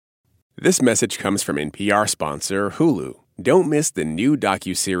This message comes from NPR sponsor Hulu. Don't miss the new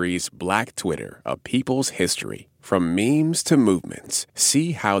docuseries Black Twitter, A People's History. From memes to movements,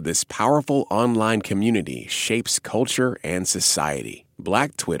 see how this powerful online community shapes culture and society.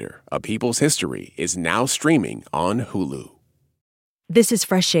 Black Twitter, A People's History is now streaming on Hulu. This is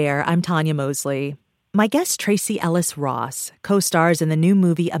Fresh Air. I'm Tanya Mosley. My guest, Tracee Ellis Ross, co-stars in the new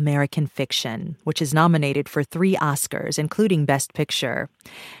movie American Fiction, which is nominated for 3 Oscars, including Best Picture.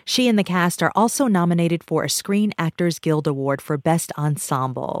 She and the cast are also nominated for a Screen Actors Guild Award for Best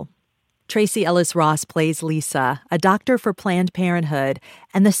Ensemble. Tracee Ellis Ross plays Lisa, a doctor for Planned Parenthood,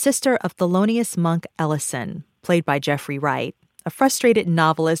 and the sister of Thelonious Monk Ellison, played by Jeffrey Wright, a frustrated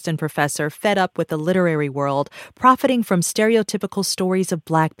novelist and professor fed up with the literary world, profiting from stereotypical stories of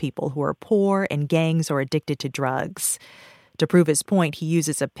Black people who are poor, in gangs, or addicted to drugs. To prove his point, he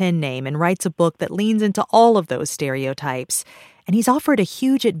uses a pen name and writes a book that leans into all of those stereotypes. And he's offered a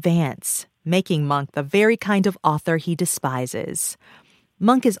huge advance, making Monk the very kind of author he despises.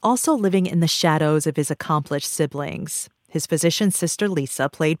 Monk is also living in the shadows of his accomplished siblings. His physician sister Lisa,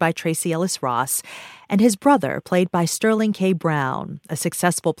 played by Tracee Ellis Ross, and his brother, played by Sterling K. Brown, a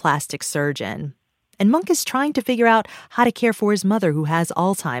successful plastic surgeon. And Monk is trying to figure out how to care for his mother, who has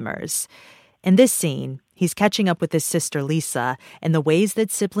Alzheimer's. In this scene, he's catching up with his sister Lisa in the ways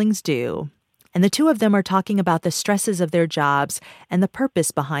that siblings do, and the two of them are talking about the stresses of their jobs and the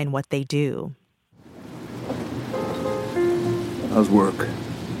purpose behind what they do. How's work?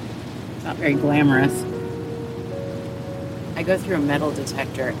 Not very glamorous. I go through a metal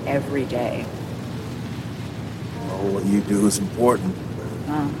detector every day. Oh, what you do is important.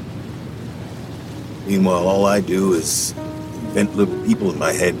 Meanwhile, all I do is invent little people in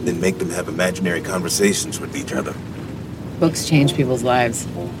my head and then make them have imaginary conversations with each other. Books change people's lives.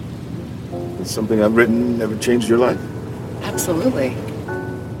 Has something I've written never changed your life? Absolutely.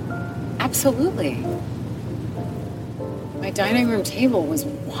 Absolutely. My dining room table was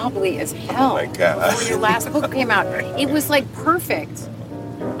wobbly as hell. Oh my God. Before your last book came out. It was like perfect.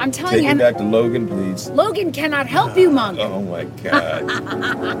 I'm telling you. Take me back to Logan, please. Logan cannot help you, Monk. Oh my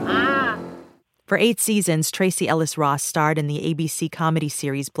God. For 8 seasons, Tracee Ellis Ross starred in the ABC comedy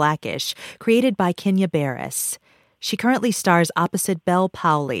series Blackish, created by Kenya Barris. She currently stars opposite Belle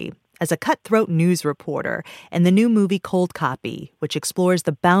Powley as a cutthroat news reporter in the new movie Cold Copy, which explores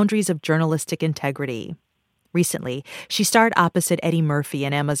the boundaries of journalistic integrity. Recently, she starred opposite Eddie Murphy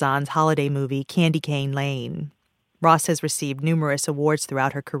in Amazon's holiday movie Candy Cane Lane. Ross has received numerous awards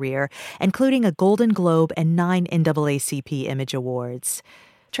throughout her career, including a Golden Globe and 9 NAACP Image Awards.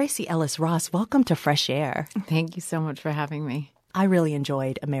 Tracee Ellis Ross, welcome to Fresh Air. Thank you so much for having me. I really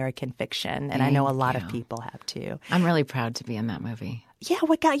enjoyed American Fiction, and I know a lot of people have too. I'm really proud to be in that movie. Yeah,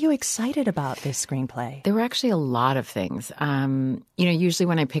 what got you excited about this screenplay? There were actually a lot of things. Usually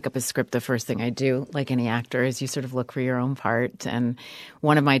when I pick up a script, the first thing I do, like any actor, is you sort of look for your own part. And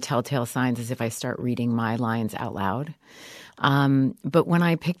one of my telltale signs is if I start reading my lines out loud. But when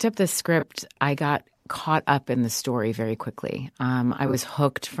I picked up this script, I got caught up in the story very quickly. I was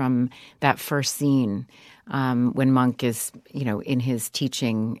hooked from that first scene when Monk is, in his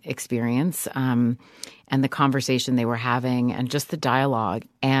teaching experience, and the conversation they were having and just the dialogue.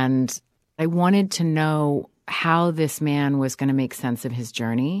 And I wanted to know how this man was going to make sense of his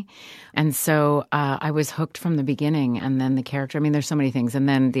journey. And so I was hooked from the beginning. And then the character, there's so many things. And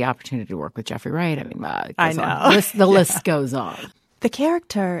then the opportunity to work with Jeffrey Wright. I know. The list goes on. The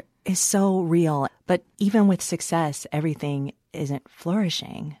character is so real, but even with success, everything isn't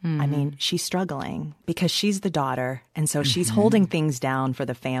flourishing. Mm-hmm. She's struggling because she's the daughter, and so she's holding things down for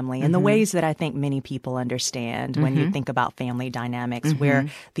the family in the ways that I think many people understand when you think about family dynamics, where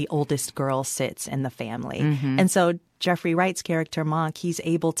the oldest girl sits in the family. And so Jeffrey Wright's character, Monk, he's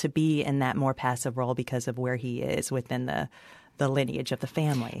able to be in that more passive role because of where he is within the lineage of the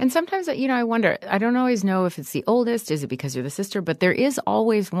family. And sometimes, I wonder, I don't always know if it's the oldest, is it because you're the sister, but there is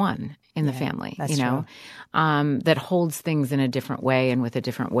always one in the family, true. That holds things in a different way and with a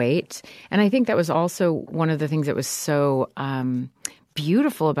different weight. And I think that was also one of the things that was so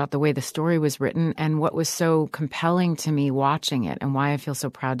beautiful about the way the story was written and what was so compelling to me watching it and why I feel so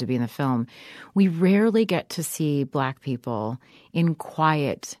proud to be in the film. We rarely get to see Black people in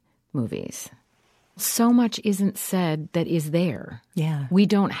quiet movies. So much isn't said that is there. Yeah. We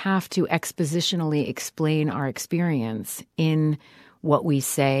don't have to expositionally explain our experience in what we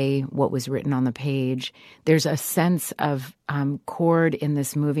say, what was written on the page. There's a sense of Cord in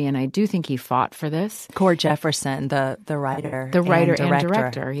this movie, and I do think he fought for this. Cord Jefferson, the writer. The writer and director.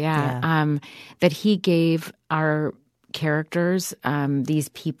 director, yeah. That he gave our characters, these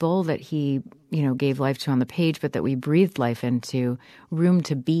people that he, gave life to on the page, but that we breathed life into, room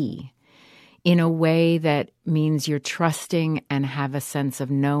to be. in a way that means you're trusting and have a sense of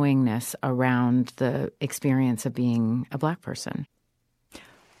knowingness around the experience of being a Black person.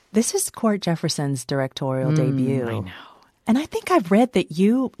 This is Court Jefferson's directorial debut. I know. And I think I've read that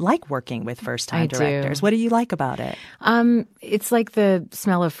you like working with first-time directors. do. What do you like about it? It's like the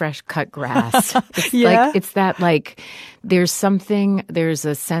smell of fresh cut grass. It's Yeah? like, it's that like there's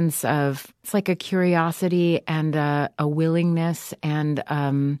a sense of, it's like a curiosity and a willingness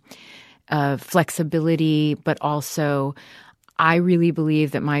and flexibility, but also I really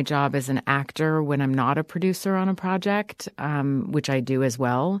believe that my job as an actor when I'm not a producer on a project, which I do as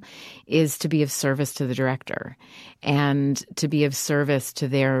well, is to be of service to the director and to be of service to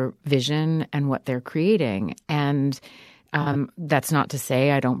their vision and what they're creating. And that's not to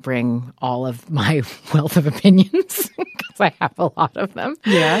say I don't bring all of my wealth of opinions because I have a lot of them.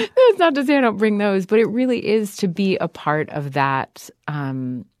 Yeah. That's not to say I don't bring those, but it really is to be a part of that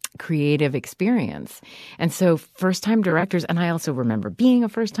creative experience. And so first-time directors, and I also remember being a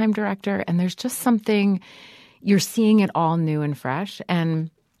first-time director, and there's just something, you're seeing it all new and fresh,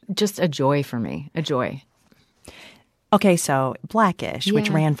 and just a joy for me, a joy. Okay, so Blackish, which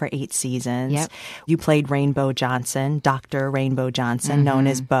Yeah. ran for 8 seasons. Yep. You played Rainbow Johnson, Dr. Rainbow Johnson, known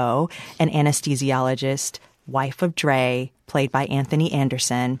as Bo, an anesthesiologist, wife of Dre, played by Anthony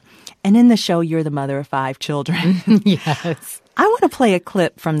Anderson. And in the show, you're the mother of 5 children. Yes. I want to play a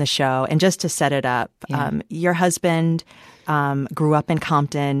clip from the show, and just to set it up, your husband grew up in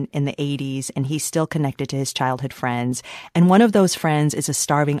Compton in the 80s, and he's still connected to his childhood friends. And one of those friends is a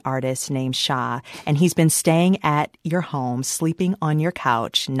starving artist named Shah, and he's been staying at your home, sleeping on your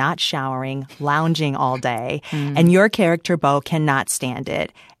couch, not showering, lounging all day. And your character, Bo, cannot stand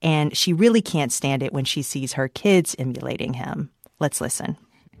it. And she really can't stand it when she sees her kids emulating him. Let's listen.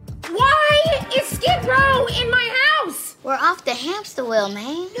 Why is Skid Row in my house? We're off the hamster wheel,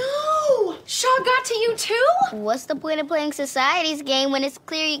 man. No! Shaw got to you too? What's the point of playing society's game when it's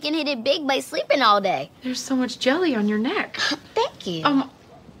clear you can hit it big by sleeping all day? There's so much jelly on your neck. Thank you.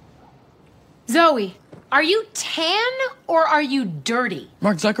 Zoe, are you tan or are you dirty?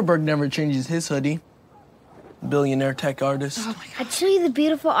 Mark Zuckerberg never changes his hoodie. Billionaire tech artist. I'd show you the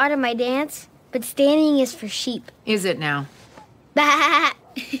beautiful art of my dance, but standing is for sheep. Is it now? Bah!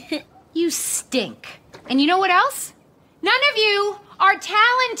 You stink. And you know what else? None of you are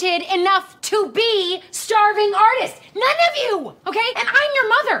talented enough to be starving artists. None of you, okay? And I'm your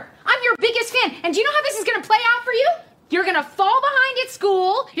mother. I'm your biggest fan. And do you know how this is going to play out for you? You're going to fall behind at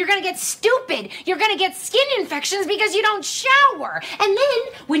school. You're going to get stupid. You're going to get skin infections because you don't shower. And then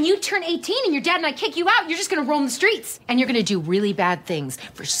when you turn 18 and your dad and I kick you out, you're just going to roam the streets. And you're going to do really bad things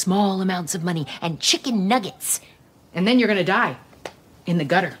for small amounts of money and chicken nuggets. And then you're going to die in the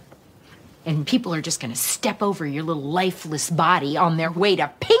gutter. And people are just going to step over your little lifeless body on their way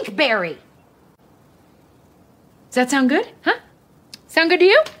to Pinkberry. Does that sound good? Huh? Sound good to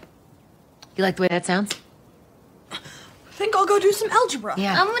you? You like the way that sounds? I think I'll go do some algebra.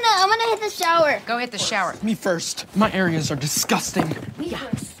 Yeah. I'm gonna hit the shower. Go hit the shower. Me first. My areas are disgusting.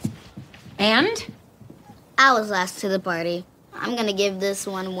 And? I was last to the party. I'm gonna give this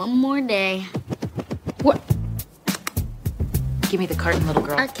one more day. What? Give me the carton, little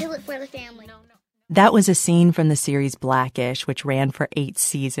girl. I'll kill it for the family. That was a scene from the series Blackish, which ran for 8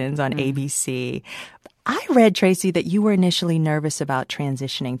 seasons on ABC. I read, Tracee, that you were initially nervous about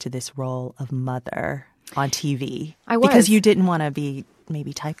transitioning to this role of mother on TV. I was. Because you didn't want to be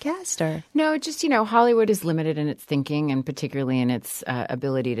maybe typecast, or? No, just, Hollywood is limited in its thinking and particularly in its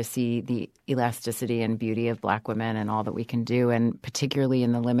ability to see the elasticity and beauty of Black women and all that we can do, and particularly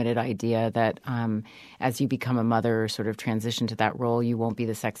in the limited idea that as you become a mother or sort of transition to that role, you won't be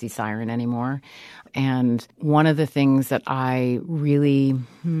the sexy siren anymore. And one of the things that I really,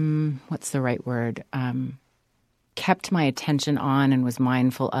 what's the right word, kept my attention on and was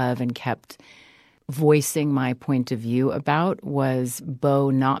mindful of and kept voicing my point of view about was Bo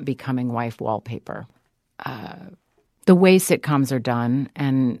not becoming wife wallpaper. The way sitcoms are done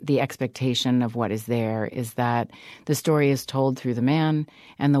and the expectation of what is there is that the story is told through the man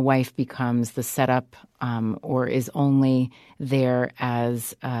and the wife becomes the setup or is only there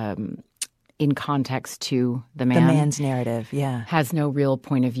as in context to the man. The man's narrative, yeah. Has no real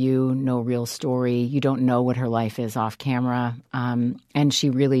point of view, no real story. You don't know what her life is off camera. And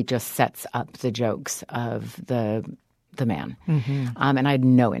she really just sets up the jokes of the man. Mm-hmm. And I had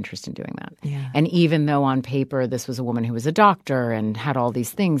no interest in doing that. Yeah. And even though on paper this was a woman who was a doctor and had all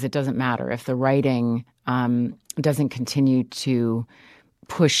these things, it doesn't matter. If the writing doesn't continue to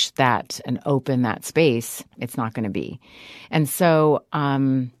push that and open that space, it's not going to be. And so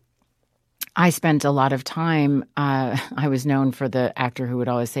I spent a lot of time, I was known for the actor who would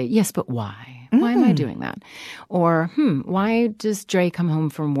always say, yes, but why? Why am I doing that? Or, why does Dre come home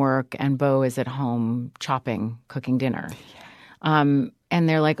from work and Bo is at home chopping, cooking dinner? And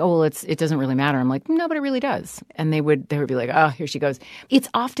they're like, oh, well, it doesn't really matter. I'm like, no, but it really does. And they would be like, oh, here she goes. It's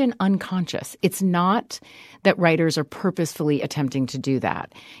often unconscious. It's not that writers are purposefully attempting to do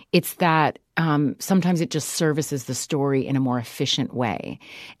that. It's that sometimes it just services the story in a more efficient way.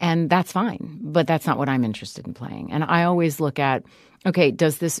 And that's fine, but that's not what I'm interested in playing. And I always look at, okay,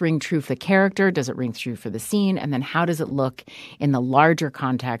 does this ring true for the character? Does it ring true for the scene? And then how does it look in the larger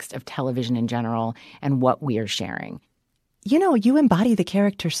context of television in general and what we are sharing? You know, you embody the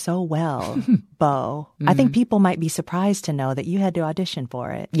character so well, Bo. I think people might be surprised to know that you had to audition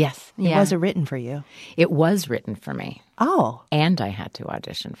for it. Yes. It wasn't written for you. It was written for me. Oh. And I had to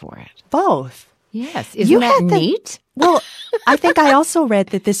audition for it. Both. Yes. Isn't that neat? Well, I think I also read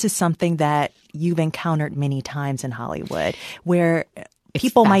that this is something that you've encountered many times in Hollywood, where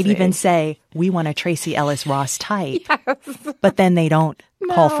people might even say, we want a Tracee Ellis Ross type, but then they don't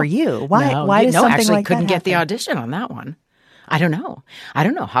call for you. Why does something actually like couldn't that get the happen? audition on that one. I don't know.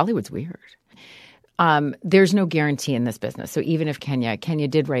 Hollywood's weird. There's no guarantee in this business. So even if Kenya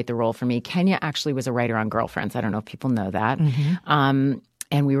did write the role for me, Kenya actually was a writer on Girlfriends. I don't know if people know that.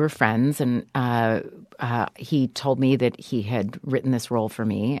 And we were friends, and he told me that he had written this role for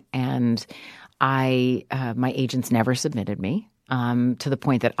me, and my agents never submitted me to the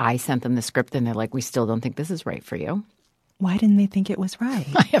point that I sent them the script, and they're like, we still don't think this is right for you. Why didn't they think it was right?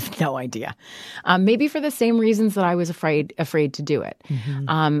 I have no idea. Maybe for the same reasons that I was afraid to do it.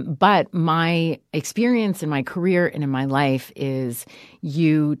 But my experience in my career and in my life is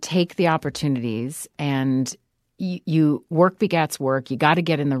you take the opportunities and you work begets work. You got to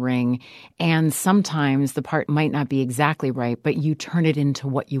get in the ring. And sometimes the part might not be exactly right, but you turn it into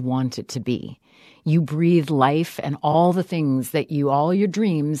what you want it to be. You breathe life and all the things all your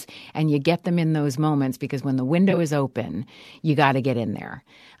dreams, and you get them in those moments, because when the window is open, you got to get in there.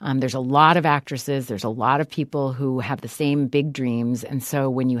 There's a lot of actresses. There's a lot of people who have the same big dreams. And so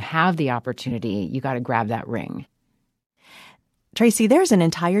when you have the opportunity, you got to grab that ring. Tracee, there's an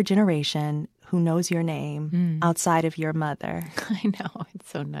entire generation who knows your name outside of your mother. I know. It's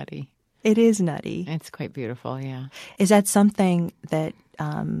so nutty. It is nutty. It's quite beautiful, yeah. Is that something that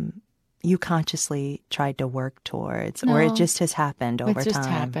you consciously tried to work towards, or it just has happened over time? It just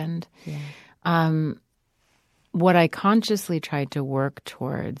happened. Yeah. What I consciously tried to work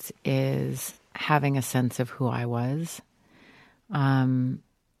towards is having a sense of who I was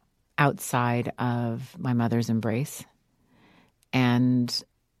outside of my mother's embrace. And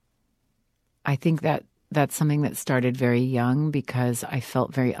I think that that's something that started very young, because I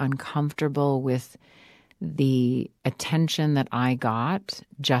felt very uncomfortable with the attention that I got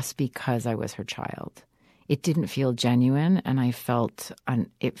just because I was her child. It didn't feel genuine, and I felt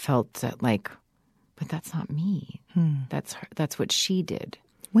like, but that's not me. That's her. That's what she did.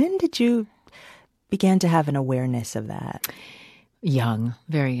 When did you begin to have an awareness of that? Young,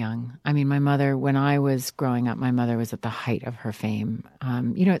 very young. I mean, my mother, when I was growing up, my mother was at the height of her fame.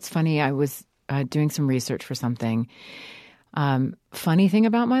 It's funny. I was doing some research for something. Funny thing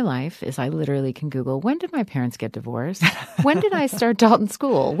about my life is I literally can Google, when did my parents get divorced? When did I start Dalton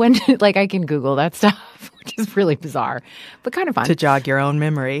School? I can Google that stuff, which is really bizarre, but kind of fun. To jog your own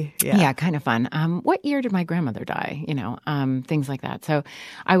memory. Yeah, kind of fun. What year did my grandmother die? Things like that. So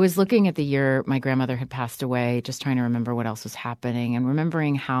I was looking at the year my grandmother had passed away, just trying to remember what else was happening, and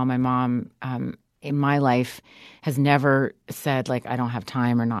remembering how my mom, in my life, has never said, like, I don't have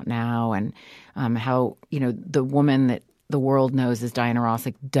time or not now, and how, the woman that the world knows as Diana Ross,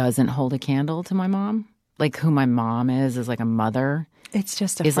 doesn't hold a candle to my mom. Like, who my mom is like a mother. It's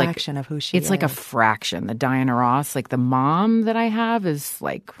just a fraction of who she is. It's like a fraction. The Diana Ross, the mom that I have is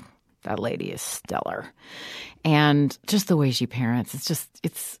that lady is stellar. And just the way she parents,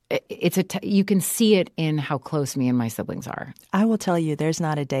 you can see it in how close me and my siblings are. I will tell you, there's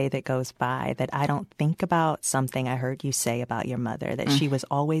not a day that goes by that I don't think about something I heard you say about your mother, that she was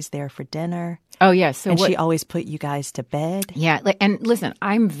always there for dinner. Oh, yes. Yeah. She always put you guys to bed. Yeah. And listen,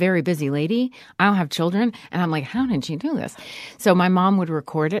 I'm a very busy lady. I don't have children. And I'm like, how did she do this? So my mom would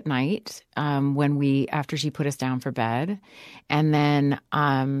record at night after she put us down for bed. And then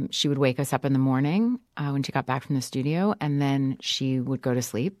she would wake us up in the morning when she got back from the studio. And then she would go to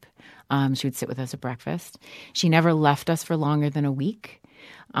sleep. She would sit with us at breakfast. She never left us for longer than a week.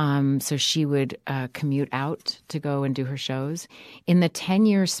 So she would commute out to go and do her shows. In the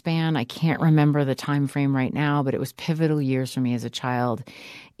 10-year span, I can't remember the time frame right now, but it was pivotal years for me as a child.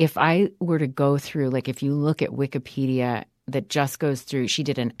 If I were to go through, if you look at Wikipedia that just goes through. She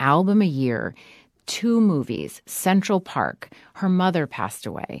did an album a year, 2 movies, Central Park. Her mother passed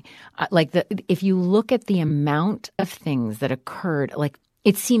away. If you look at the amount of things that occurred, like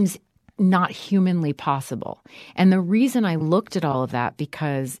it seems not humanly possible. And the reason I looked at all of that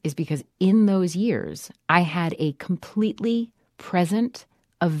is because in those years, I had a completely present,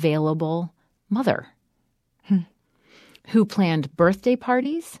 available mother who planned birthday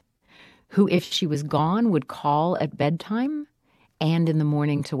parties, who, if she was gone, would call at bedtime and in the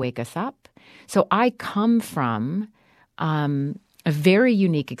morning to wake us up. So I come from a very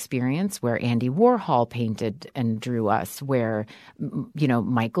unique experience where Andy Warhol painted and drew us, where,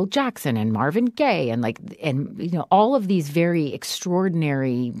 Michael Jackson and Marvin Gaye and all of these very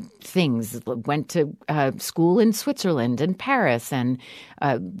extraordinary things. Went to school in Switzerland and Paris and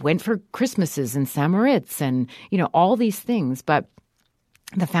went for Christmases in St. Moritz and, all these things. But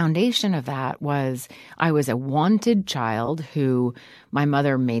the foundation of that was I was a wanted child who my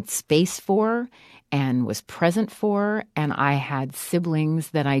mother made space for and was present for, and I had siblings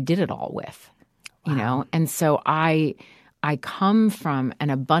that I did it all with, And so I come from an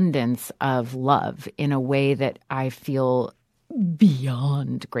abundance of love in a way that I feel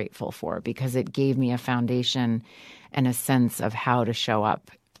beyond grateful for, because it gave me a foundation and a sense of how to show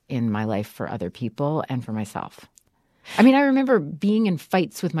up in my life for other people and for myself. I mean, I remember being in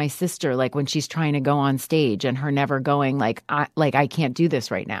fights with my sister, like when she's trying to go on stage and her never going I can't do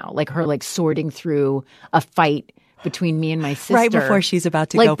this right now. Like her sorting through a fight between me and my sister. Right before she's about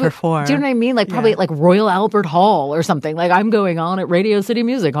to go perform. Do you know what I mean? Probably Royal Albert Hall or something. I'm going on at Radio City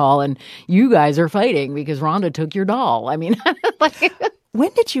Music Hall and you guys are fighting because Rhonda took your doll. I mean, When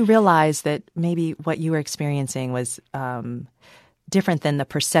did you realize that maybe what you were experiencing was different than the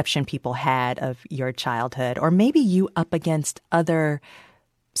perception people had of your childhood, or maybe you up against other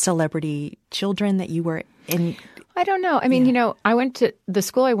celebrity children that you were in? I don't know. I mean, I went to the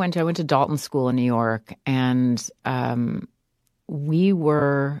school I went to Dalton School in New York, and we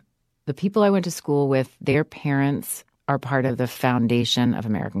were the people I went to school with. Their parents are part of the foundation of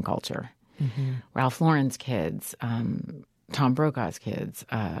American culture. Mm-hmm. Ralph Lauren's kids, Tom Brokaw's kids,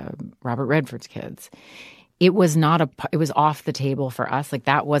 Robert Redford's kids. It was it was off the table for us.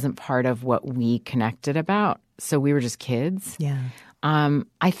 That wasn't part of what we connected about. So we were just kids. Yeah.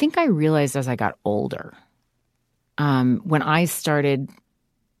 I think I realized as I got older, when I started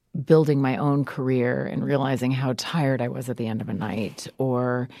building my own career and realizing how tired I was at the end of a night,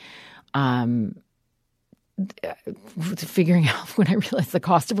 or figuring out when I realized the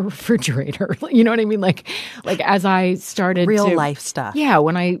cost of a refrigerator, you know what I mean? Like as I started real life stuff. Yeah.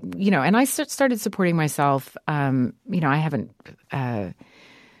 When I, and I started supporting myself, I haven't,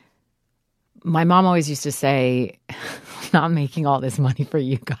 my mom always used to say, not making all this money for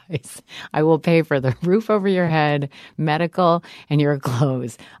you guys. I will pay for the roof over your head, medical, and your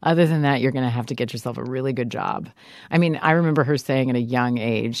clothes. Other than that, you're going to have to get yourself a really good job. I mean, I remember her saying at a young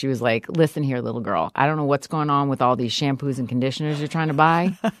age, she was like, listen here, little girl, I don't know what's going on with all these shampoos and conditioners you're trying to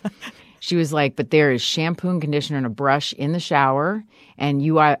buy. She was like, but there is shampoo and conditioner and a brush in the shower, and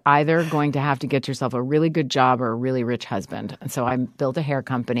you are either going to have to get yourself a really good job or a really rich husband. And so I built a hair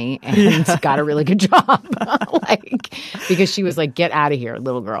company and got a really good job, because she was like, get out of here,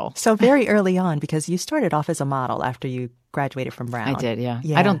 little girl. So very early on, because you started off as a model after you graduated from Brown. I did, yeah.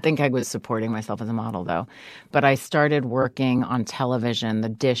 I don't think I was supporting myself as a model, though. But I started working on television. The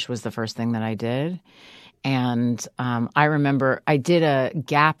Dish was the first thing that I did. And I remember I did a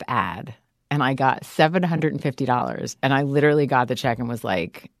Gap ad and I got $750. And I literally got the check and was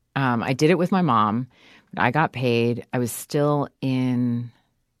like, I did it with my mom. But I got paid. I was still in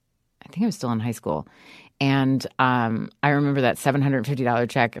high school. And I remember that $750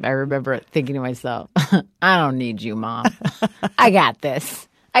 check. And I remember thinking to myself, I don't need you, Mom. I got this.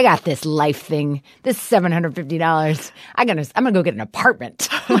 I got this life thing, this $750. I'm gonna go get an apartment.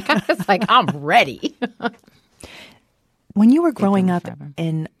 I was like, I'm ready. When you were growing up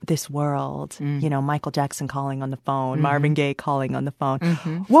in this world, Michael Jackson calling on the phone, Marvin Gaye calling on the phone,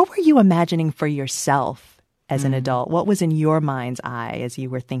 what were you imagining for yourself as an adult? What was in your mind's eye as you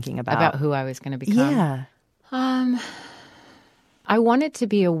were thinking about who I was going to become? Yeah. I wanted to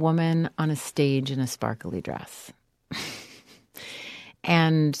be a woman on a stage in a sparkly dress.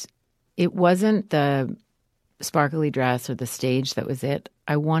 And it wasn't the sparkly dress or the stage that was it.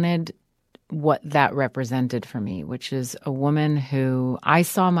 I wanted what that represented for me, which is a woman who I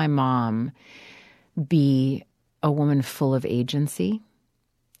saw my mom be a woman full of agency,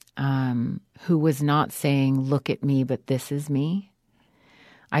 who was not saying, look at me, but this is me.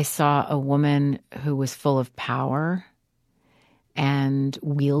 I saw a woman who was full of power and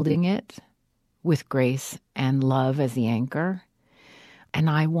wielding it with grace and love as the anchor. And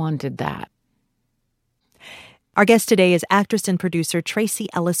I wanted that. Our guest today is actress and producer Tracee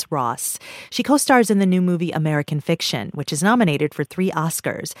Ellis Ross. She co-stars in the new movie American Fiction, which is nominated for 3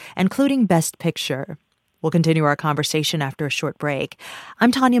 Oscars, including Best Picture. We'll continue our conversation after a short break.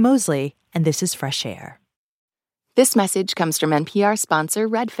 I'm Tanya Mosley, and this is Fresh Air. This message comes from NPR sponsor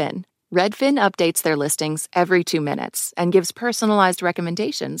Redfin. Redfin updates their listings every 2 minutes and gives personalized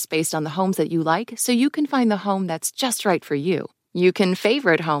recommendations based on the homes that you like, so you can find the home that's just right for you. You can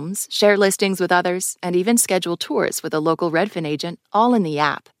favorite homes, share listings with others, and even schedule tours with a local Redfin agent, all in the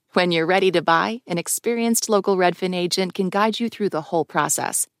app. When you're ready to buy, an experienced local Redfin agent can guide you through the whole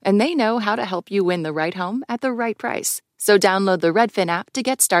process, and they know how to help you win the right home at the right price. So download the Redfin app to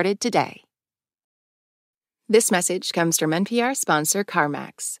get started today. This message comes from NPR sponsor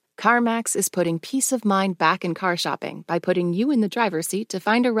CarMax. CarMax is putting peace of mind back in car shopping by putting you in the driver's seat to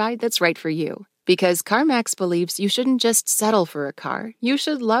find a ride that's right for you. Because CarMax believes you shouldn't just settle for a car, you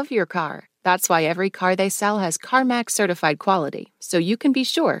should love your car. That's why every car they sell has CarMax certified quality, so you can be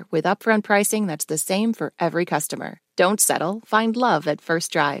sure with upfront pricing that's the same for every customer. Don't settle, find love at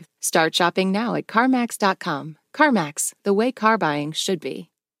first drive. Start shopping now at CarMax.com. CarMax, the way car buying should be.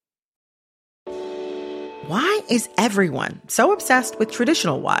 Why is everyone so obsessed with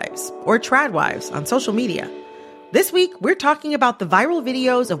traditional wives or trad wives on social media? This week, we're talking about the viral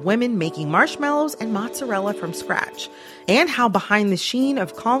videos of women making marshmallows and mozzarella from scratch, and how behind the sheen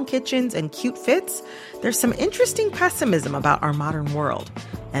of calm kitchens and cute fits, there's some interesting pessimism about our modern world.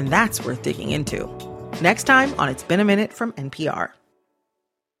 And that's worth digging into. Next time on It's Been a Minute from NPR.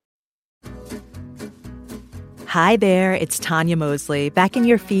 Hi there, it's Tanya Mosley, back in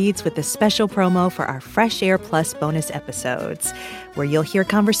your feeds with a special promo for our Fresh Air Plus bonus episodes, where you'll hear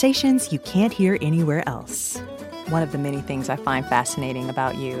conversations you can't hear anywhere else. One of the many things I find fascinating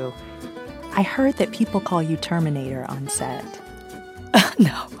about you, I heard that people call you Terminator on set.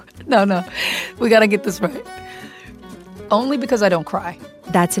 No. We gotta get this right. Only because I don't cry.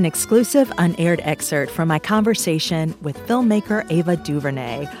 That's an exclusive unaired excerpt from my conversation with filmmaker Ava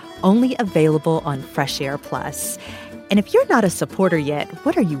DuVernay, only available on Fresh Air Plus. And if you're not a supporter yet,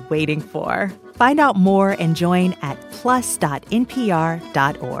 what are you waiting for? Find out more and join at plus.npr.org.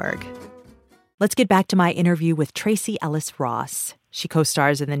 Let's get back to my interview with Tracee Ellis Ross. She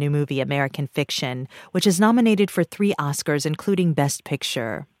co-stars in the new movie American Fiction, which is nominated for 3 Oscars, including Best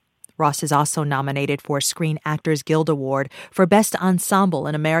Picture. Ross is also nominated for a Screen Actors Guild Award for Best Ensemble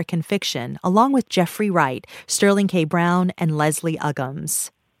in American Fiction, along with Jeffrey Wright, Sterling K. Brown, and Leslie Uggams.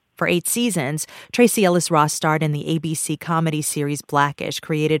 For 8 seasons, Tracee Ellis Ross starred in the ABC comedy series Blackish,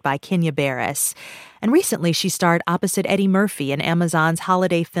 created by Kenya Barris. And recently, she starred opposite Eddie Murphy in Amazon's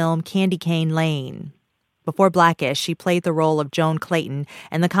holiday film Candy Cane Lane. Before Blackish, she played the role of Joan Clayton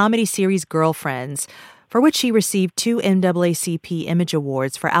in the comedy series Girlfriends, for which she received 2 NAACP Image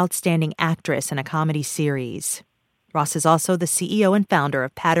Awards for Outstanding Actress in a Comedy Series. Ross is also the CEO and founder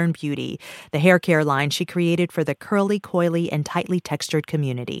of Pattern Beauty, the hair care line she created for the curly, coily, and tightly textured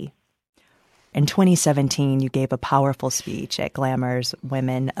community. In 2017, you gave a powerful speech at Glamour's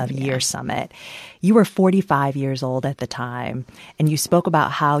Women of Year Summit. You were 45 years old at the time, and you spoke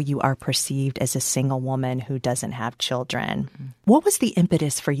about how you are perceived as a single woman who doesn't have children. Mm-hmm. What was the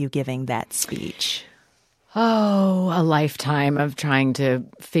impetus for you giving that speech? Oh, a lifetime of trying to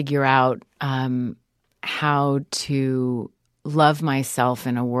figure out how to love myself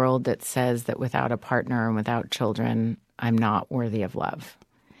in a world that says that without a partner and without children, I'm not worthy of love.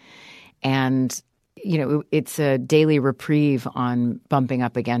 And, you know, it's a daily reprieve on bumping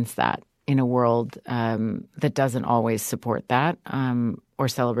up against that in a world that doesn't always support that or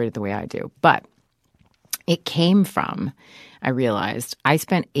celebrate it the way I do. But it came from, I realized, I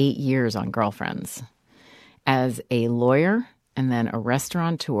spent 8 years on Girlfriends as a lawyer and then a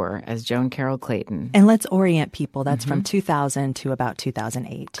restaurateur as Joan Carroll Clayton. And let's orient people. That's from 2000 to about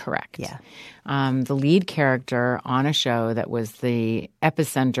 2008. Correct. Yeah. The lead character on a show that was the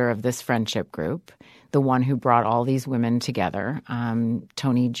epicenter of this friendship group, the one who brought all these women together,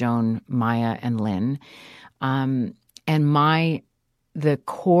 Tony, Joan, Maya, and Lynn. And the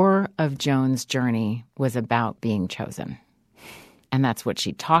core of Joan's journey was about being chosen. And that's what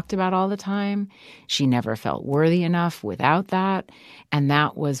she talked about all the time. She never felt worthy enough without that. And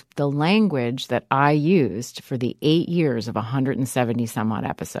that was the language that I used for the 8 years of 170 some odd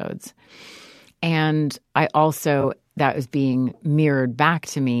episodes. And I also that was being mirrored back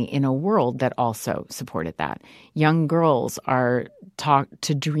to me in a world that also supported that. Young girls are taught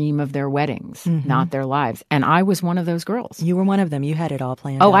to dream of their weddings, not their lives. And I was one of those girls. You were one of them. You had it all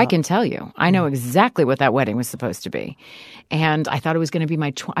planned out. Oh, I can tell you. I know exactly what that wedding was supposed to be. And I thought it was going to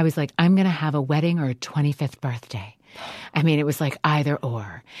be I was like, I'm going to have a wedding or a 25th birthday. I mean, it was like either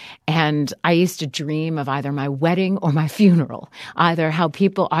or. And I used to dream of either my wedding or my funeral, either how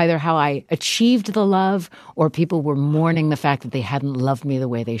I achieved the love or people were mourning the fact that they hadn't loved me the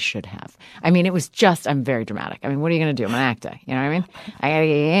way they should have. I mean, it was just, I'm very dramatic. I mean, what are you going to do? I'm an actor. You know what I mean? I gotta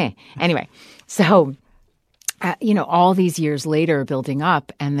get Anyway, so, all these years later building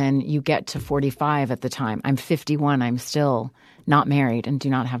up, and then you get to 45 at the time. I'm 51. I'm still not married and do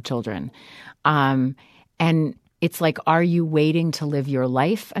not have children. And it's like, are you waiting to live your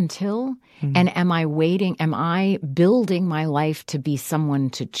life until? And am I building my life to be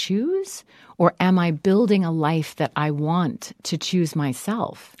someone to choose? Or am I building a life that I want to choose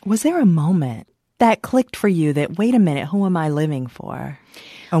myself? Was there a moment that clicked for you that, wait a minute, who am I living for?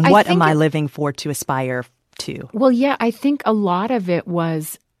 And what am I living for to aspire to? Well, yeah, I think a lot of it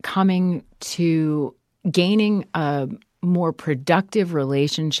was coming to gaining a more productive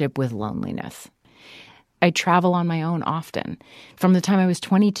relationship with loneliness. I travel on my own often. From the time I was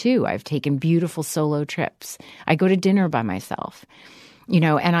 22, I've taken beautiful solo trips. I go to dinner by myself,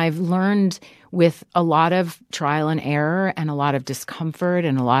 and I've learned with a lot of trial and error and a lot of discomfort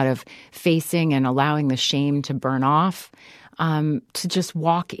and a lot of facing and allowing the shame to burn off, to just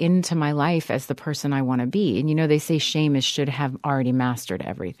walk into my life as the person I want to be. And, they say shame should have already mastered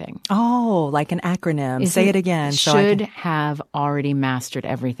everything. Oh, like an acronym. Say it again. Should have already mastered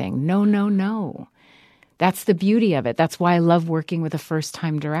everything. No, no, no. That's the beauty of it. That's why I love working with a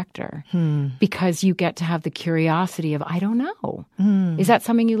first-time director, because you get to have the curiosity of, I don't know. Is that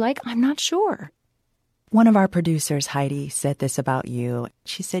something you like? I'm not sure. One of our producers, Heidi, said this about you.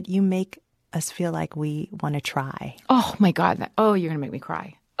 She said, you make us feel like we want to try. Oh, my God. You're going to make me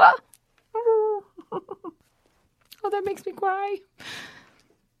cry. Oh, that makes me cry.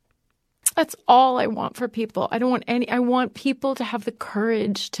 That's all I want for people. I want people to have the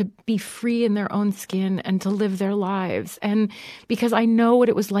courage to be free in their own skin and to live their lives. And because I know what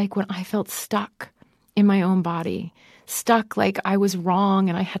it was like when I felt stuck in my own body, stuck like I was wrong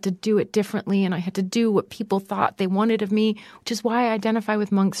and I had to do it differently and I had to do what people thought they wanted of me, which is why I identify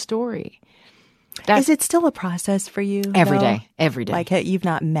with Monk's story. Is it still a process for you? Every day. Like you've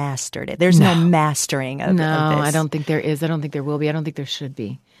not mastered it. There's no mastering of this. No, I don't think there is. I don't think there will be. I don't think there should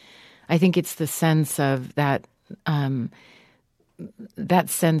be. I think it's the sense of that. That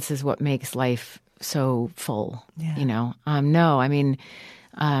sense is what makes life so full. Yeah.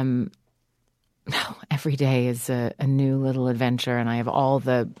 Every day is a new little adventure, and I have all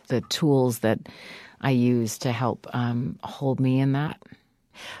the tools that I use to help hold me in that.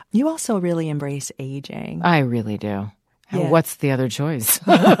 You also really embrace aging. I really do. Yeah. What's the other choice?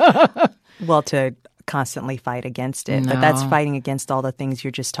 Well, to constantly fight against it. No. But that's fighting against all the things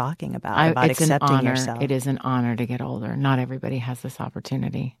you're just talking about accepting yourself. It is an honor to get older. Not everybody has this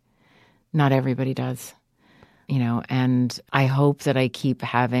opportunity. Not everybody does. And I hope that I keep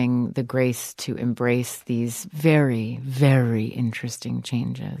having the grace to embrace these very, very interesting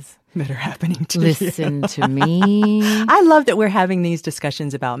changes that are happening to Listen to me. I love that we're having these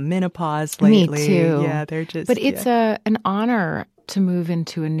discussions about menopause lately. Me too. Yeah, they're just. But it's an honor to move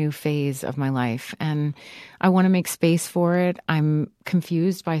into a new phase of my life, and I want to make space for it. I'm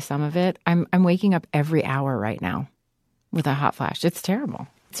confused by some of it. I'm waking up every hour right now with a hot flash. It's terrible.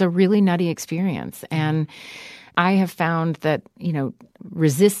 It's a really nutty experience, and I have found that,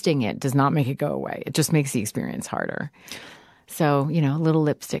 resisting it does not make it go away. It just makes the experience harder. So, a little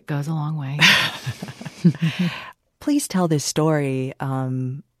lipstick goes a long way. Please tell this story.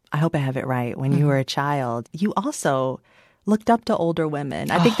 I hope I have it right. When you were a child, you also looked up to older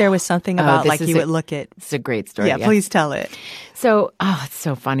women. I think there was something about you would look at. It's a great story. Yeah, please tell it. So, it's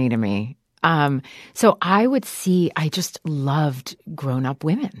so funny to me. So I just loved grown-up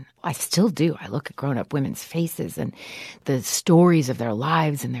women. I still do. I look at grown-up women's faces and the stories of their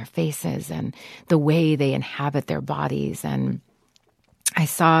lives and their faces and the way they inhabit their bodies. And I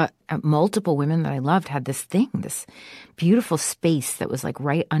saw multiple women that I loved had this beautiful space that was like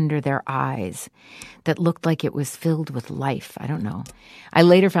right under their eyes that looked like it was filled with life. I don't know. I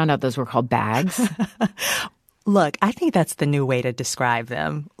later found out those were called bags. Look, I think that's the new way to describe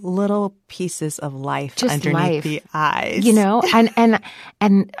them. Little pieces of life just underneath the eyes.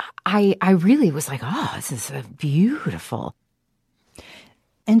 And I really was like, oh, this is beautiful.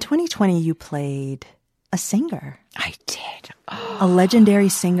 In 2020, you played a singer. I did. A legendary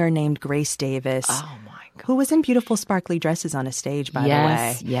singer named Grace Davis. Oh, my Who was in beautiful sparkly dresses on a stage, by the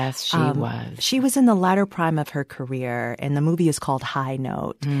way. Yes, she was. She was in the latter prime of her career, and the movie is called High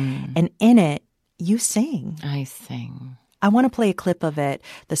Note. And in it, you sing. I sing. I want to play a clip of it.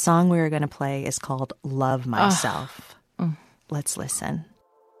 The song we are going to play is called Love Myself. Let's listen.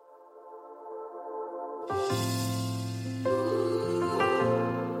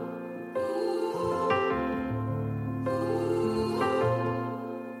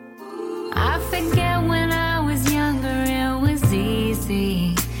 I forget when I was younger, it was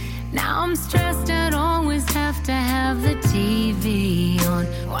easy. Now I'm stressed, I'd always have to have the TV on.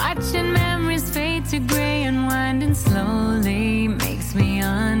 Watching memories fade to gray and winding slowly makes me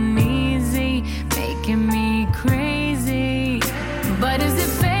uneasy, making me crazy. But is it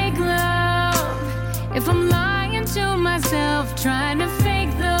fake love? If I'm lying to myself, trying to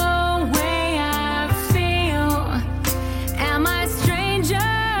fake the way I feel, am I a stranger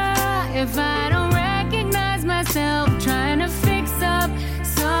if I don't recognize myself, trying to fix up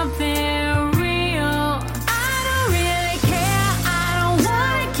something real? I don't really care, I don't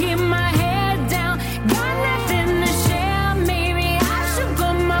wanna keep my head down. Got nothing to share, maybe I should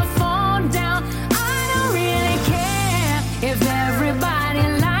put my phone down. I don't really care if everybody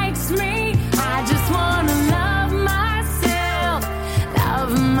likes me. I just wanna love myself,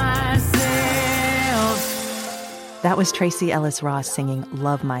 love myself. That was Tracee Ellis Ross singing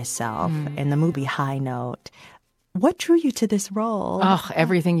Love Myself in the movie High Note. What drew you to this role? Oh,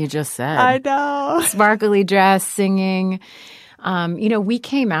 everything you just said. I know. Sparkly dress, singing. We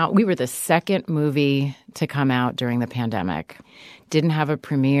came out, we were the second movie to come out during the pandemic. Didn't have a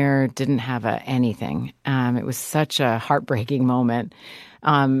premiere, didn't have anything. It was such a heartbreaking moment.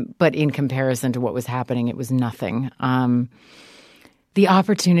 But in comparison to what was happening, it was nothing. The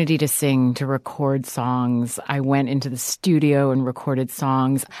opportunity to sing, to record songs. I went into the studio and recorded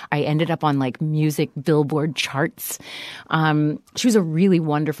songs. I ended up on music Billboard charts. She was a really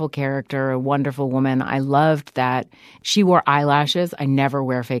wonderful character, a wonderful woman. I loved that she wore eyelashes. I never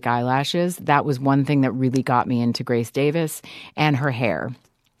wear fake eyelashes. That was one thing that really got me into Grace Davis. And her hair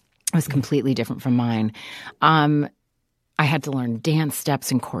was completely different from mine. I had to learn dance steps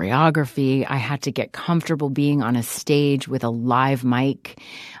and choreography. I had to get comfortable being on a stage with a live mic.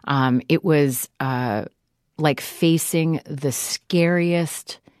 It was like facing the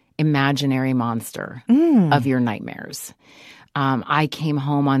scariest imaginary monster of your nightmares. I came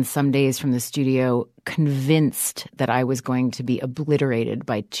home on some days from the studio convinced that I was going to be obliterated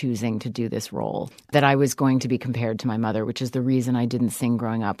by choosing to do this role, that I was going to be compared to my mother, which is the reason I didn't sing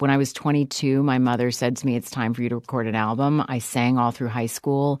growing up. When I was 22, my mother said to me, "It's time for you to record an album." I sang all through high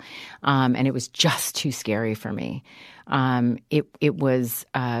school, and it was just too scary for me. It was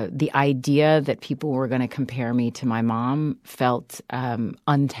the idea that people were going to compare me to my mom felt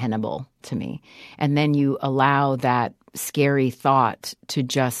untenable to me. And then you allow that scary thought to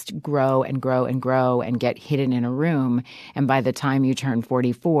just grow and grow and grow and get hidden in a room. And by the time you turn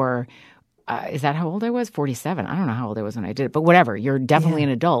 44, is that how old I was? 47. I don't know how old I was when I did it, but whatever. You're definitely an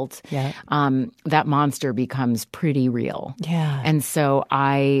adult. Yeah. That monster becomes pretty real. Yeah. And so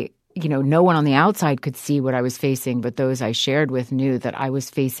no one on the outside could see what I was facing, but those I shared with knew that I was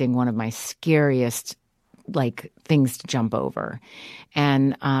facing one of my scariest, things to jump over.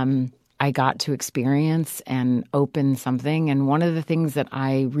 And I got to experience and open something. And one of the things that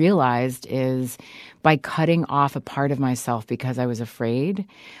I realized is by cutting off a part of myself because I was afraid,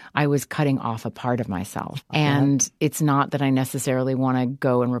 I was cutting off a part of myself. And it's not that I necessarily want to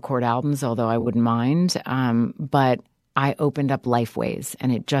go and record albums, although I wouldn't mind, but I opened up Lifeways,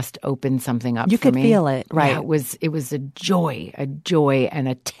 and it just opened something up for me. You could feel it, right? Yeah, it was a joy, and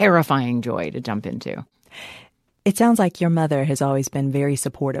a terrifying joy to jump into. It sounds like your mother has always been very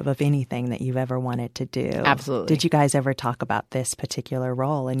supportive of anything that you've ever wanted to do. Absolutely. Did you guys ever talk about this particular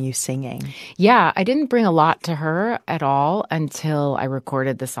role and you singing? Yeah, I didn't bring a lot to her at all until I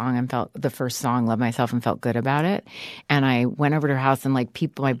recorded the song and felt the first song, Love Myself, and felt good about it. And I went over to her house and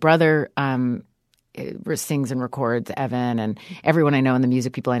my brother sings and records, Evan, and everyone I know in the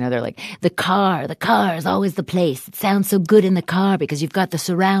music people I know, they're like, the car is always the place. It sounds so good in the car because you've got the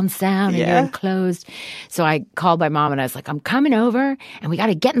surround sound and you're enclosed. So I called my mom and I was like, I'm coming over and we got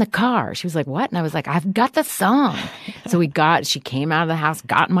to get in the car. She was like, what? And I was like, I've got the song. So she came out of the house,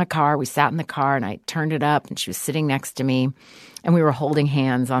 got in my car. We sat in the car and I turned it up and she was sitting next to me and we were holding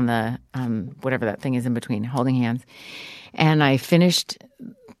hands on the, whatever that thing is in between, holding hands. And it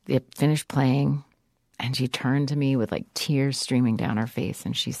finished playing. And she turned to me with tears streaming down her face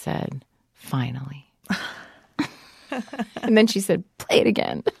and she said, finally. And then she said, play it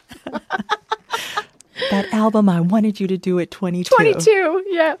again. That album, I wanted you to do at 22. 22,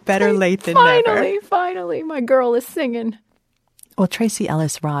 yeah. Better late than never. Finally, my girl is singing. Well, Tracee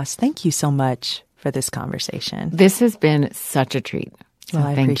Ellis Ross, thank you so much for this conversation. This has been such a treat. So well,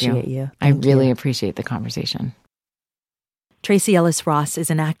 I thank appreciate you. I really appreciate the conversation. Tracee Ellis Ross is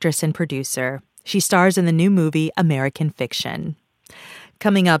an actress and producer. She stars in the new movie American Fiction.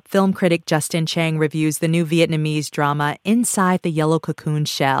 Coming up, film critic Justin Chang reviews the new Vietnamese drama Inside the Yellow Cocoon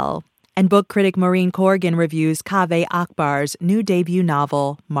Shell. And book critic Maureen Corrigan reviews Kaveh Akbar's new debut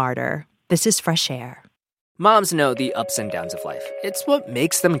novel, Martyr. This is Fresh Air. Moms know the ups and downs of life. It's what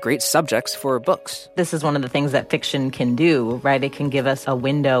makes them great subjects for books. This is one of the things that fiction can do, right? It can give us a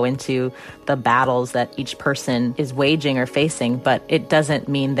window into the battles that each person is waging or facing, but it doesn't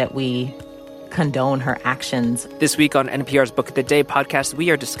mean that we condone her actions. This week on NPR's Book of the Day podcast, we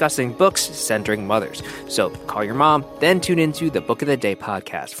are discussing books centering mothers. So call your mom, then tune into the Book of the Day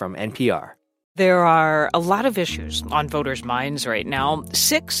podcast from NPR. There are a lot of issues on voters' minds right now.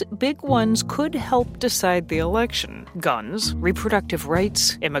 6 big ones could help decide the election: guns, reproductive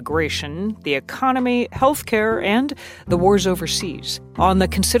rights, immigration, the economy, healthcare, and the wars overseas. On the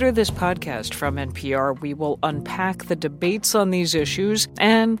Consider This podcast from NPR, we will unpack the debates on these issues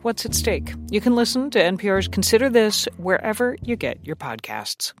and what's at stake. You can listen to NPR's Consider This wherever you get your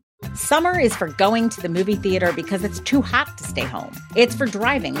podcasts. Summer is for going to the movie theater because it's too hot to stay home. It's for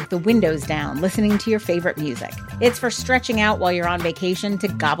driving with the windows down, listening to your favorite music. It's for stretching out while you're on vacation to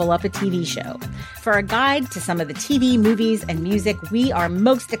gobble up a TV show. For a guide to some of the TV, movies, and music we are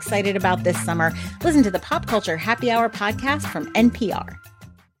most excited about this summer, listen to the Pop Culture Happy Hour podcast from NPR.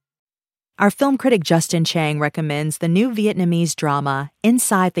 Our film critic Justin Chang recommends the new Vietnamese drama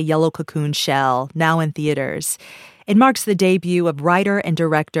Inside the Yellow Cocoon Shell, now in theaters. It marks the debut of writer and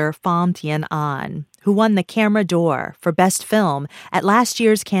director Pham Thien An, who won the Camera d'Or for Best Film at last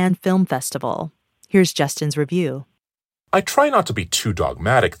year's Cannes Film Festival. Here's Justin's review. I try not to be too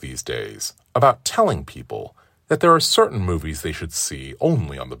dogmatic these days about telling people that there are certain movies they should see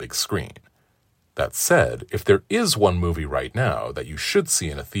only on the big screen. That said, if there is one movie right now that you should see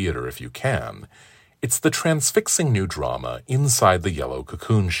in a theater if you can, it's the transfixing new drama Inside the Yellow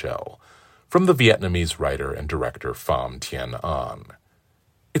Cocoon Shell, from the Vietnamese writer and director Pham Thien An.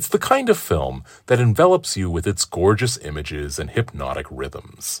 It's the kind of film that envelops you with its gorgeous images and hypnotic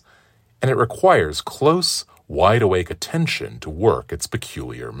rhythms, and it requires close, wide-awake attention to work its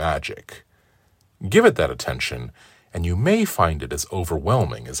peculiar magic. Give it that attention, and you may find it as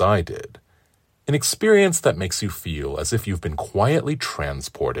overwhelming as I did, an experience that makes you feel as if you've been quietly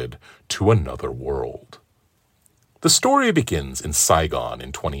transported to another world. The story begins in Saigon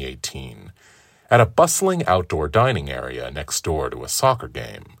in 2018, at a bustling outdoor dining area next door to a soccer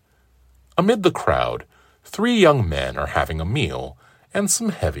game. Amid the crowd, 3 young men are having a meal and some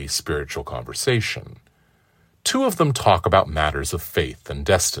heavy spiritual conversation. 2 of them talk about matters of faith and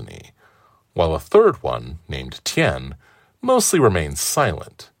destiny, while a third one, named Tien, mostly remains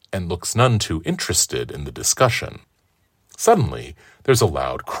silent and looks none too interested in the discussion. Suddenly, there's a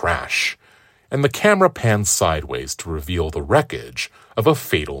loud crash, and the camera pans sideways to reveal the wreckage of a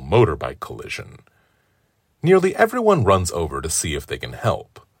fatal motorbike collision. Nearly everyone runs over to see if they can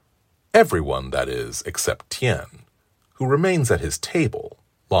help. Everyone, that is, except Tien, who remains at his table,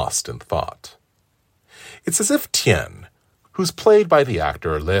 lost in thought. It's as if Tien, who's played by the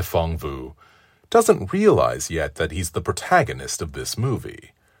actor Le Phong Vu, doesn't realize yet that he's the protagonist of this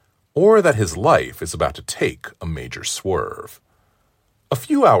movie, or that his life is about to take a major swerve. A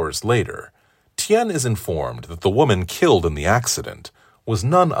few hours later, Tien is informed that the woman killed in the accident was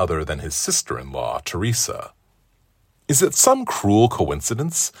none other than his sister-in-law, Teresa. Is it some cruel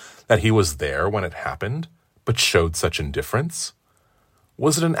coincidence that he was there when it happened, but showed such indifference?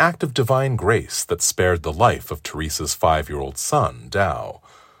 Was it an act of divine grace that spared the life of Teresa's 5-year-old son, Dao,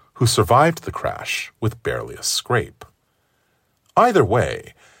 who survived the crash with barely a scrape? Either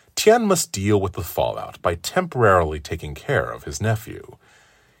way, Tien must deal with the fallout by temporarily taking care of his nephew.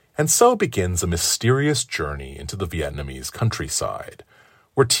 And so begins a mysterious journey into the Vietnamese countryside,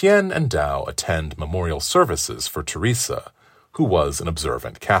 where Tien and Dao attend memorial services for Teresa, who was an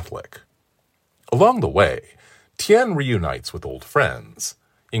observant Catholic. Along the way, Tien reunites with old friends,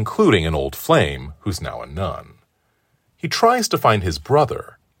 including an old flame who's now a nun. He tries to find his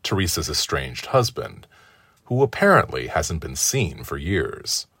brother, Teresa's estranged husband, who apparently hasn't been seen for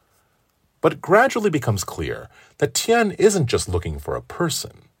years. But it gradually becomes clear that Tien isn't just looking for a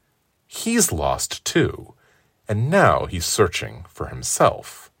person. He's lost too, and now he's searching for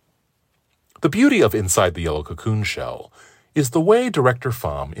himself. The beauty of Inside the Yellow Cocoon Shell is the way director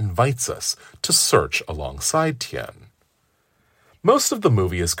Pham invites us to search alongside Tien. Most of the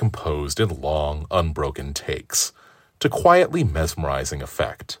movie is composed in long, unbroken takes, to quietly mesmerizing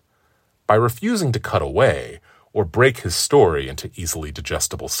effect. By refusing to cut away or break his story into easily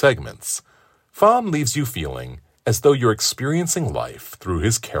digestible segments, Pham leaves you feeling as though you're experiencing life through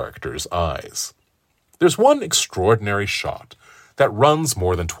his character's eyes. There's one extraordinary shot that runs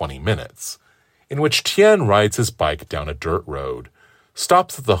more than 20 minutes, in which Tien rides his bike down a dirt road,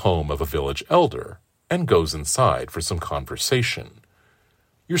 stops at the home of a village elder, and goes inside for some conversation.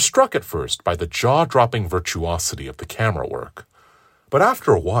 You're struck at first by the jaw-dropping virtuosity of the camera work, but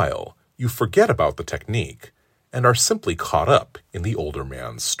after a while, you forget about the technique and are simply caught up in the older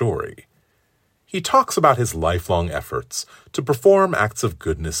man's story. He talks about his lifelong efforts to perform acts of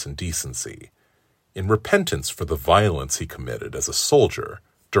goodness and decency, in repentance for the violence he committed as a soldier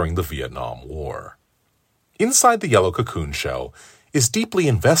during the Vietnam War. Inside the Yellow Cocoon Shell is deeply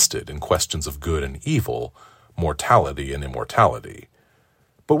invested in questions of good and evil, mortality and immortality.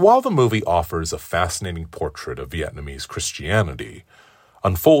 But while the movie offers a fascinating portrait of Vietnamese Christianity,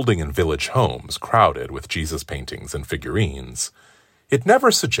 unfolding in village homes crowded with Jesus paintings and figurines, it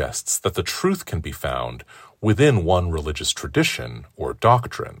never suggests that the truth can be found within one religious tradition or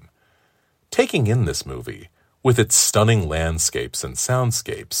doctrine. Taking in this movie, with its stunning landscapes and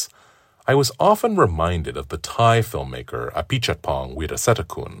soundscapes, I was often reminded of the Thai filmmaker Apichatpong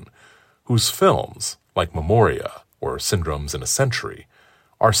Weerasettakul, whose films, like Memoria or Syndromes in a Century,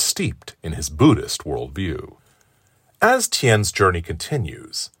 are steeped in his Buddhist worldview. As Tien's journey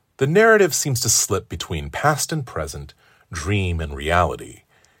continues, the narrative seems to slip between past and present, dream and reality,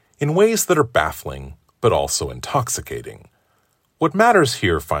 in ways that are baffling but also intoxicating. What matters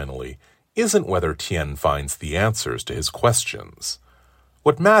here, finally, isn't whether Tien finds the answers to his questions.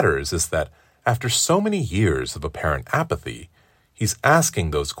 What matters is that, after so many years of apparent apathy, he's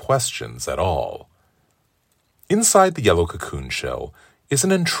asking those questions at all. Inside the Yellow Cocoon Shell is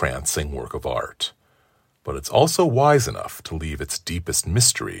an entrancing work of art, but it's also wise enough to leave its deepest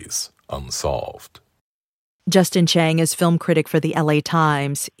mysteries unsolved. Justin Chang is film critic for the LA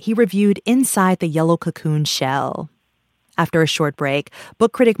Times. He reviewed Inside the Yellow Cocoon Shell. After a short break,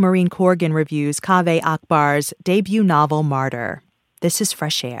 book critic Maureen Corrigan reviews Kaveh Akbar's debut novel, Martyr. This is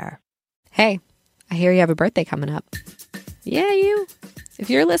Fresh Air. Hey, I hear you have a birthday coming up. Yeah, you.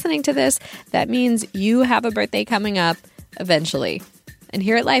 If you're listening to this, that means you have a birthday coming up eventually. And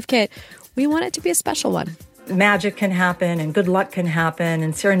here at Life Kit, we want it to be a special one. Magic can happen, and good luck can happen,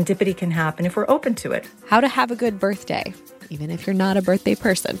 and serendipity can happen if we're open to it. How to have a good birthday, even if you're not a birthday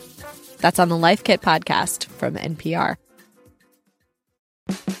person. That's on the Life Kit podcast from NPR.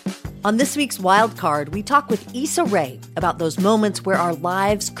 On this week's Wild Card, we talk with Issa Rae about those moments where our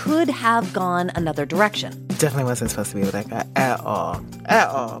lives could have gone another direction. Definitely wasn't supposed to be with that guy at all. At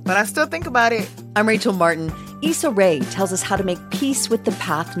all. But I still think about it. I'm Rachel Martin. Issa Rae tells us how to make peace with the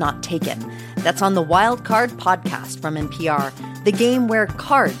path not taken. That's on the Wild Card podcast from NPR, the game where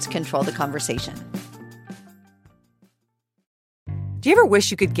cards control the conversation. Do you ever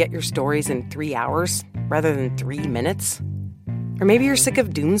wish you could get your stories in 3 hours rather than 3 minutes? Or maybe you're sick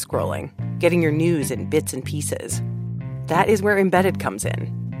of doom scrolling, getting your news in bits and pieces. That is where Embedded comes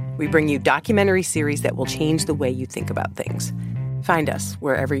in. We bring you documentary series that will change the way you think about things. Find us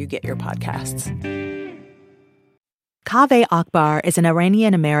wherever you get your podcasts. Kaveh Akbar is an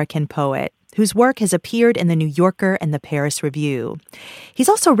Iranian-American poet whose work has appeared in The New Yorker and the Paris Review. He's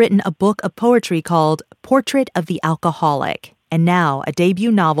also written a book of poetry called Portrait of the Alcoholic, and now a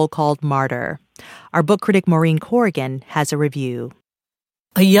debut novel called Martyr. Our book critic Maureen Corrigan has a review.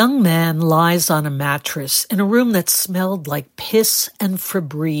 A young man lies on a mattress in a room that smelled like piss and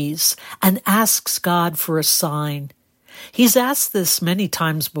Febreze and asks God for a sign. He's asked this many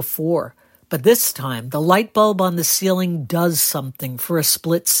times before, but this time the light bulb on the ceiling does something for a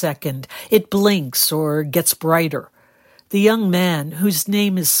split second. It blinks or gets brighter. The young man, whose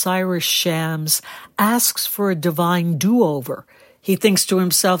name is Cyrus Shams, asks for a divine do-over. He thinks to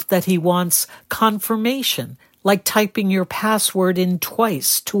himself that he wants confirmation, like typing your password in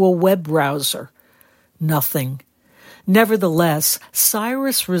twice to a web browser. Nothing. Nevertheless,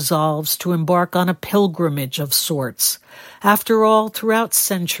 Cyrus resolves to embark on a pilgrimage of sorts. After all, throughout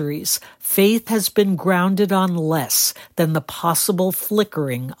centuries, faith has been grounded on less than the possible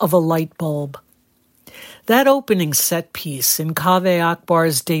flickering of a light bulb. That opening set piece in Kaveh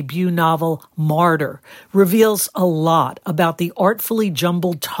Akbar's debut novel, Martyr, reveals a lot about the artfully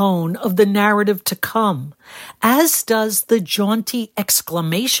jumbled tone of the narrative to come, as does the jaunty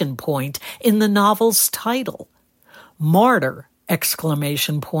exclamation point in the novel's title. Martyr,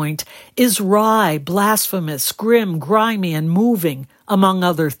 exclamation point, is wry, blasphemous, grim, grimy, and moving, among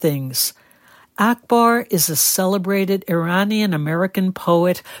other things. Akbar is a celebrated Iranian-American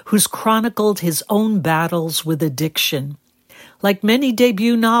poet who's chronicled his own battles with addiction. Like many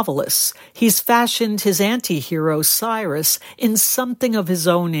debut novelists, he's fashioned his anti-hero Cyrus in something of his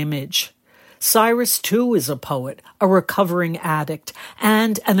own image. Cyrus, too, is a poet, a recovering addict,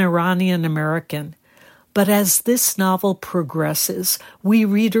 and an Iranian-American. But as this novel progresses, we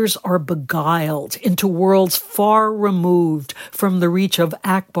readers are beguiled into worlds far removed from the reach of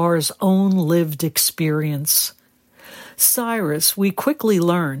Akbar's own lived experience. Cyrus, we quickly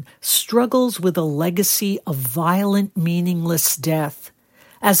learn, struggles with a legacy of violent, meaningless death.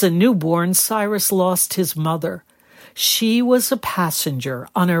 As a newborn, Cyrus lost his mother. She was a passenger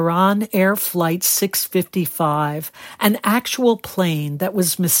on Iran Air Flight 655, an actual plane that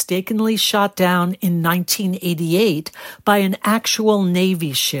was mistakenly shot down in 1988 by an actual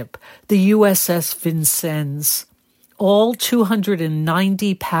Navy ship, the USS Vincennes. All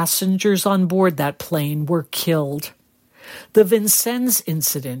 290 passengers on board that plane were killed. The Vincennes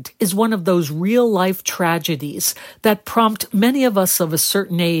incident is one of those real-life tragedies that prompt many of us of a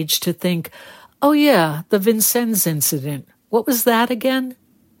certain age to think, oh yeah, the Vincennes incident. What was that again?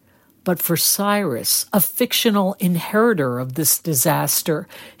 But for Cyrus, a fictional inheritor of this disaster,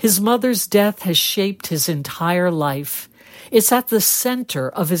 his mother's death has shaped his entire life. It's at the center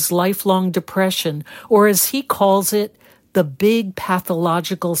of his lifelong depression, or as he calls it, the big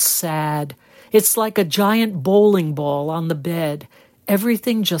pathological sad. It's like a giant bowling ball on the bed.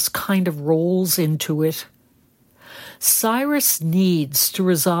 Everything just kind of rolls into it. Cyrus needs to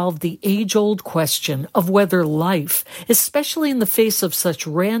resolve the age-old question of whether life, especially in the face of such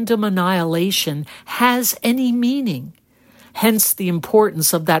random annihilation, has any meaning. Hence the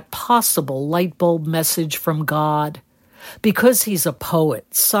importance of that possible light bulb message from God. Because he's a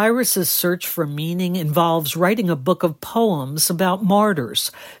poet, Cyrus's search for meaning involves writing a book of poems about martyrs,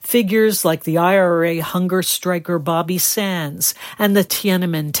 figures like the IRA hunger striker Bobby Sands and the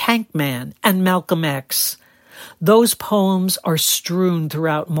Tiananmen tank man and Malcolm X. Those poems are strewn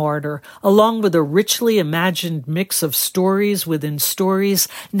throughout Martyr, along with a richly imagined mix of stories within stories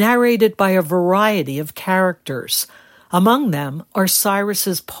narrated by a variety of characters. Among them are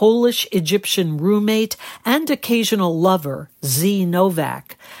Cyrus's Polish-Egyptian roommate and occasional lover, Z.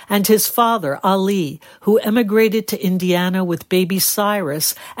 Novak, and his father, Ali, who emigrated to Indiana with baby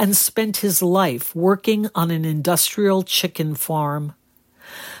Cyrus and spent his life working on an industrial chicken farm.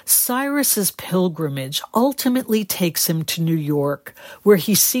 Cyrus's pilgrimage ultimately takes him to New York, where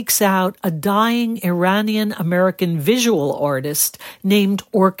he seeks out a dying Iranian-American visual artist named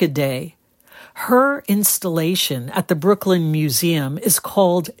Orchidea. Her installation at the Brooklyn Museum is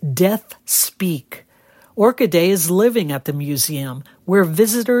called Death Speak. Orchidea is living at the museum, where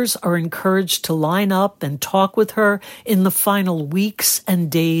visitors are encouraged to line up and talk with her in the final weeks and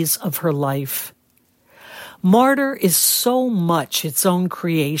days of her life. Martyr is so much its own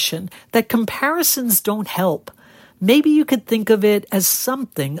creation that comparisons don't help. Maybe you could think of it as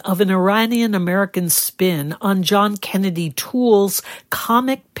something of an Iranian-American spin on John Kennedy Toole's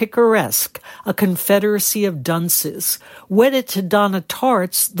comic picaresque, A Confederacy of Dunces, wedded to Donna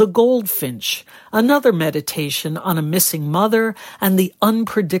Tartt's The Goldfinch, another meditation on a missing mother and the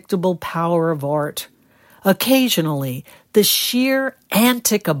unpredictable power of art. Occasionally, the sheer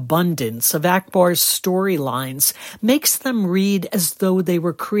antic abundance of Akbar's storylines makes them read as though they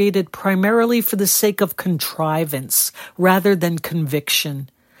were created primarily for the sake of contrivance rather than conviction.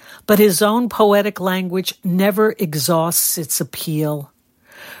 But his own poetic language never exhausts its appeal.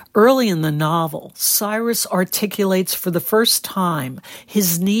 Early in the novel, Cyrus articulates for the first time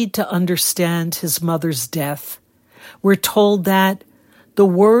his need to understand his mother's death. We're told that the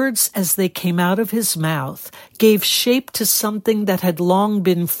words as they came out of his mouth gave shape to something that had long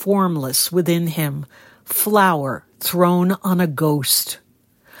been formless within him, flour thrown on a ghost.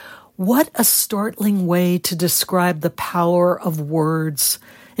 What a startling way to describe the power of words,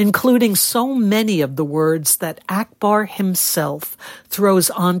 including so many of the words that Akbar himself throws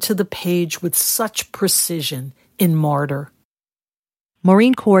onto the page with such precision in Martyr.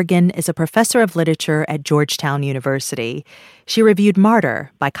 Maureen Corrigan is a professor of literature at Georgetown University. She reviewed Martyr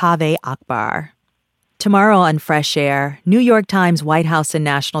by Kaveh Akbar. Tomorrow on Fresh Air, New York Times White House and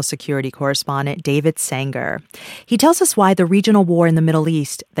National Security correspondent David Sanger. He tells us why the regional war in the Middle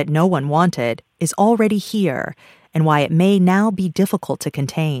East that no one wanted is already here and why it may now be difficult to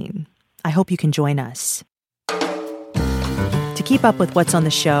contain. I hope you can join us. To keep up with what's on the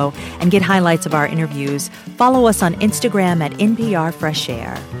show and get highlights of our interviews, follow us on Instagram at NPR Fresh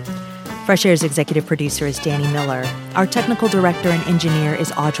Air. Fresh Air's executive producer is Danny Miller. Our technical director and engineer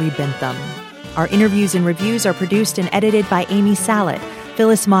is Audrey Bentham. Our interviews and reviews are produced and edited by Amy Salet.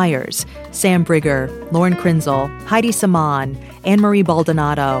 Phyllis Myers, Sam Brigger, Lauren Krinzel, Heidi Saman, Anne-Marie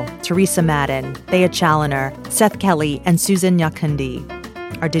Baldonado, Teresa Madden, Thea Challoner, Seth Kelly, and Susan Nyakundi.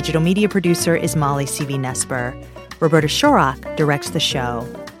 Our digital media producer is Molly C.V. Nesper. Roberta Shorrock directs the show.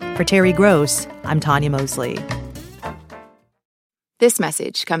 For Terry Gross, I'm Tanya Mosley. This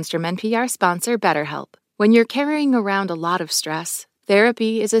message comes from NPR sponsor BetterHelp. When you're carrying around a lot of stress,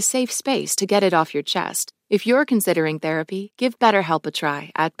 therapy is a safe space to get it off your chest. If you're considering therapy, give BetterHelp a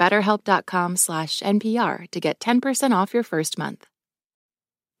try at betterhelp.com/NPR to get 10% off your first month.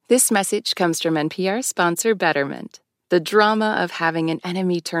 This message comes from NPR sponsor Betterment. The drama of having an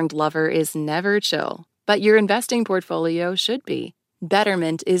enemy-turned-lover is never chill, but your investing portfolio should be.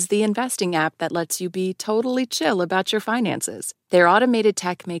 Betterment is the investing app that lets you be totally chill about your finances. Their automated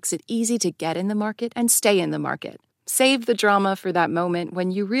tech makes it easy to get in the market and stay in the market. Save the drama for that moment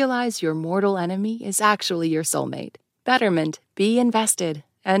when you realize your mortal enemy is actually your soulmate. Betterment. Be invested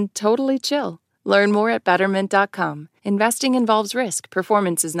and totally chill. Learn more at betterment.com. Investing involves risk.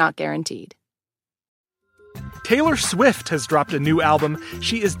 Performance is not guaranteed. Taylor Swift has dropped a new album.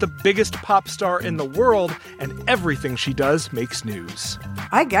 She is the biggest pop star in the world, and everything she does makes news.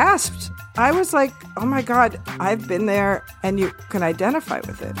 I gasped. I was like, oh my God, I've been there, and you can identify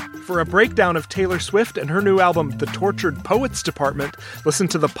with it. For a breakdown of Taylor Swift and her new album, The Tortured Poets Department, listen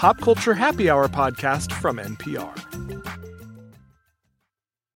to the Pop Culture Happy Hour podcast from NPR.